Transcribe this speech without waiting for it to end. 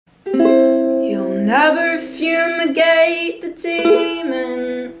never fumigate the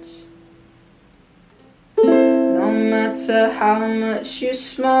demons, no matter how much you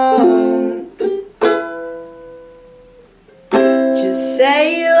smoke. Just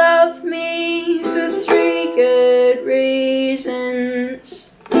say you love me for 3 good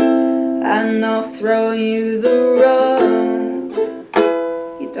reasons, and I'll throw you the rope.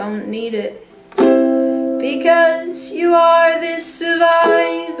 You don't need it, because you are this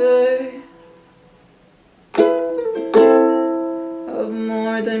survivor of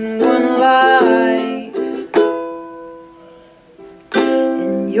more than one life,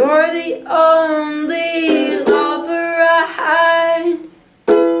 and you're the only lover I had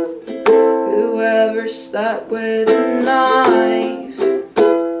who ever slept with a knife.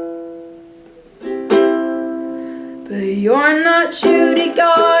 But you're not Judy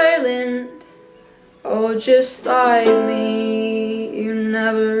Garland, oh, just like me, you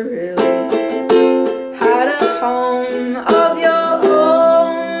never really had a home of your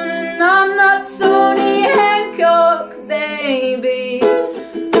own. And I'm not Tony Hancock, baby,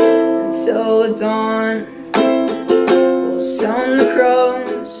 until the dawn. We'll stone the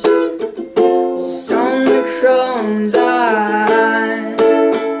crows, we'll stone the crows.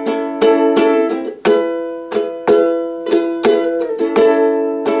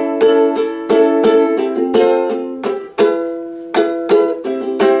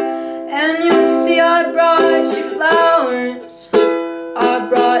 I brought you flowers, I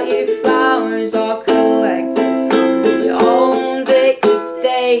brought you flowers, all collected from the old big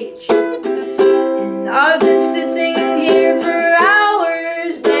stage. And I've been sitting here for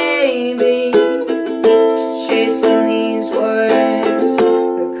hours, baby, just chasing these words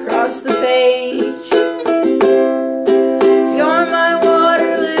across the page. You're my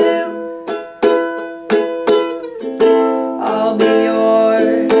Waterloo, I'll be your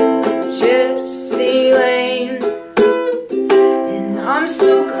gypsy lane, and I'm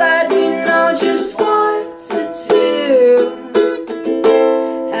so glad we know just what to do,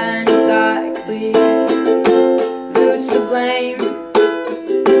 and exactly who's to blame.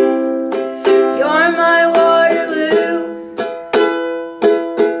 You're my Waterloo,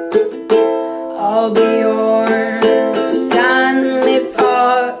 I'll be your Stanley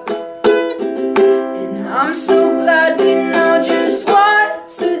Park, and I'm so glad we know just what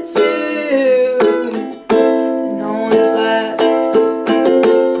to do.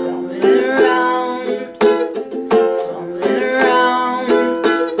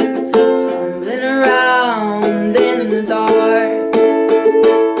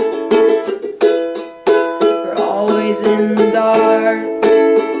 In the dark,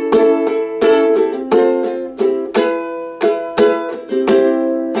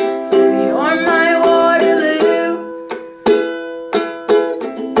 you're my Waterloo,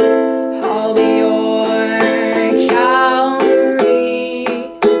 I'll be your Calvary,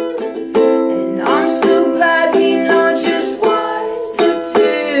 and I'm so glad we know just what to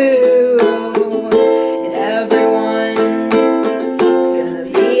do. And everyone's gonna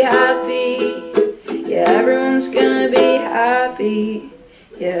be happy, yeah, everyone's gonna be happy,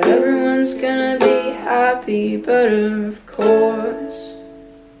 yeah, everyone's gonna be happy, but of course